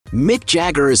Mick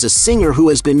Jagger is a singer who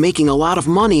has been making a lot of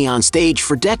money on stage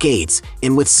for decades,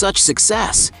 and with such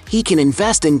success, he can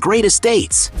invest in great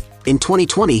estates. In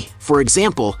 2020, for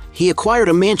example, he acquired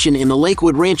a mansion in the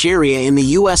Lakewood Ranch area in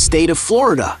the U.S. state of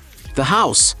Florida. The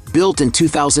house, built in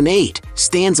 2008,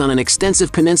 stands on an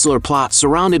extensive peninsular plot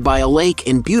surrounded by a lake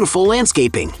and beautiful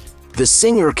landscaping. The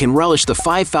singer can relish the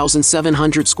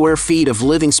 5,700 square feet of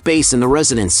living space in the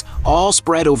residence, all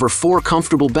spread over 4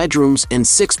 comfortable bedrooms and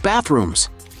 6 bathrooms.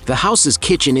 The house's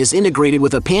kitchen is integrated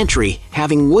with a pantry,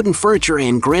 having wooden furniture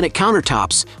and granite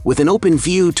countertops, with an open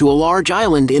view to a large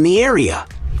island in the area.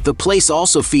 The place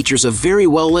also features a very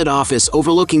well-lit office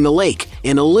overlooking the lake,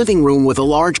 and a living room with a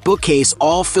large bookcase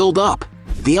all filled up.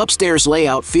 The upstairs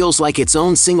layout feels like its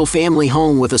own single-family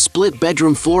home with a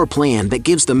split-bedroom floor plan that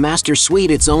gives the master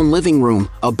suite its own living room,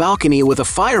 a balcony with a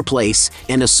fireplace,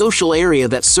 and a social area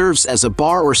that serves as a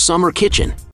bar or summer kitchen.